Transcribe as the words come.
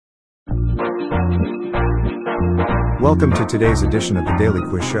Welcome to today's edition of the Daily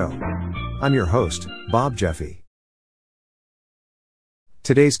Quiz Show. I'm your host, Bob Jeffy.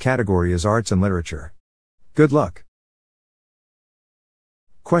 Today's category is Arts and Literature. Good luck.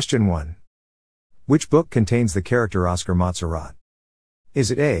 Question 1. Which book contains the character Oscar Montserrat?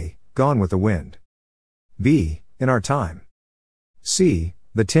 Is it A, Gone with the Wind? B, In Our Time? C,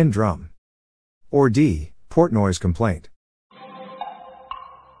 The Tin Drum? Or D, Portnoy's Complaint?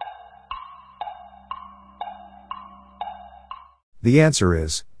 The answer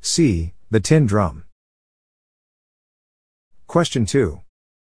is C, The Tin Drum. Question 2.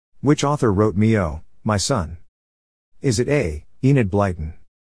 Which author wrote Me Oh, My Son? Is it A, Enid Blyton?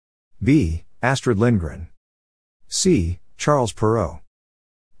 B, Astrid Lindgren? C, Charles Perrault?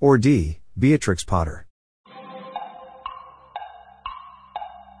 Or D, Beatrix Potter?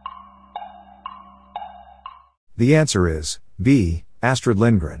 The answer is B, Astrid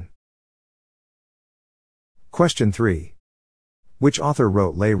Lindgren. Question 3. Which author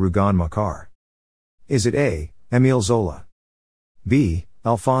wrote Les Rougon Macquart? Is it A, Émile Zola? B,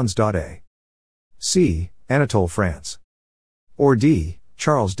 Alphonse Daudet? C, Anatole France? Or D,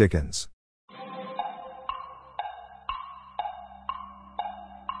 Charles Dickens?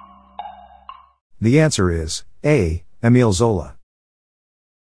 The answer is A, Émile Zola.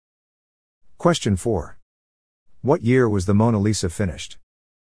 Question 4. What year was the Mona Lisa finished?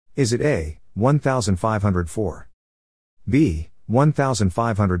 Is it A, 1504? B,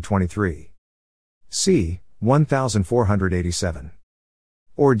 1523? C, 1487?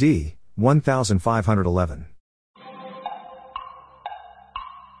 Or D, 1511?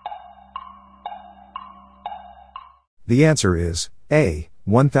 The answer is A,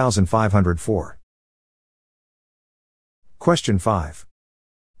 1504. Question 5.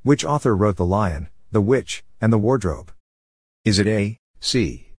 Which author wrote The Lion, the Witch, and the Wardrobe? Is it A,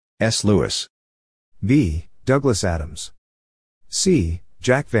 C, S. Lewis? B, Douglas Adams? C,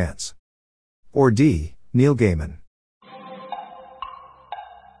 Jack Vance? Or D, Neil Gaiman?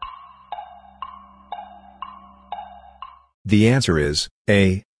 The answer is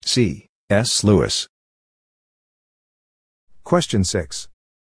A, C, S. Lewis. Question 6.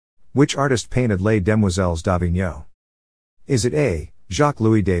 Which artist painted Les Demoiselles d'Avignon? Is it A,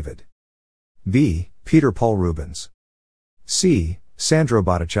 Jacques-Louis David? B, Peter Paul Rubens? C, Sandro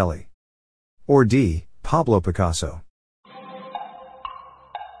Botticelli? Or D, Pablo Picasso?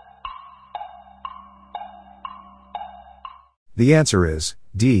 The answer is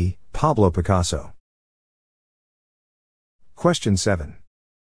D, Pablo Picasso. Question 7.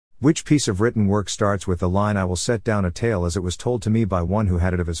 Which piece of written work starts with the line "I will set down a tale as it was told to me by one who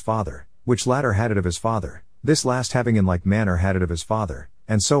had it of his father, which latter had it of his father, this last having in like manner had it of his father,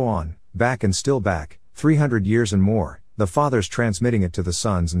 and so on, back and still back, 300 years and more, the fathers transmitting it to the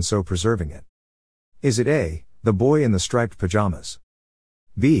sons and so preserving it"? Is it A, The Boy in the Striped Pajamas?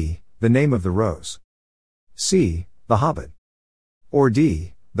 B, The Name of the Rose? C, The Hobbit? Or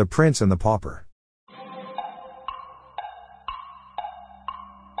D, The Prince and the Pauper?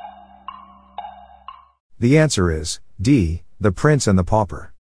 The answer is D, The Prince and the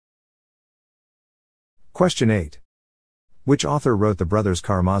Pauper. Question 8. Which author wrote The Brothers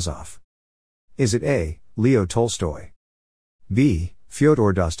Karamazov? Is it A, Leo Tolstoy? B,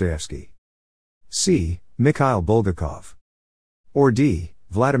 Fyodor Dostoevsky? C, Mikhail Bulgakov? Or D,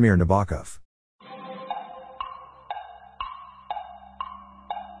 Vladimir Nabokov?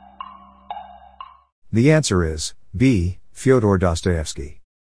 The answer is B, Fyodor Dostoevsky.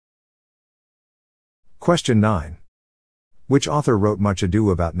 Question 9. Which author wrote Much Ado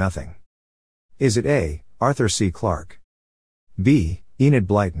About Nothing? Is it A, Arthur C. Clarke? B, Enid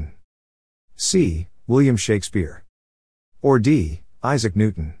Blyton? C, William Shakespeare? Or D, Isaac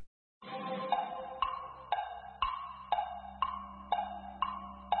Newton?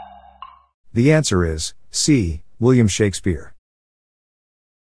 The answer is C, William Shakespeare.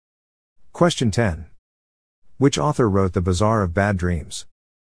 Question 10. Which author wrote The Bazaar of Bad Dreams?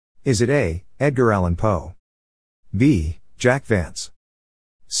 Is it A, Edgar Allan Poe? B, Jack Vance?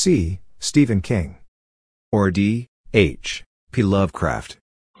 C, Stephen King? Or D, H. P. Lovecraft?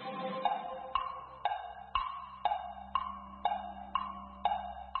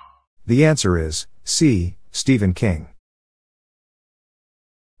 The answer is C, Stephen King.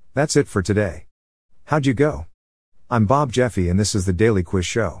 That's it for today. How'd you go? I'm Bob Jeffy and this is the Daily Quiz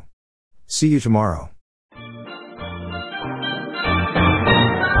Show. See you tomorrow.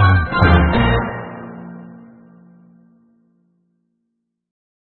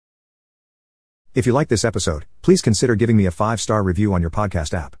 If you like this episode, please consider giving me a 5-star review on your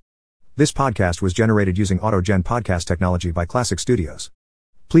podcast app. This podcast was generated using AutoGen podcast technology by Classic Studios.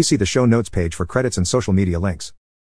 Please see the show notes page for credits and social media links.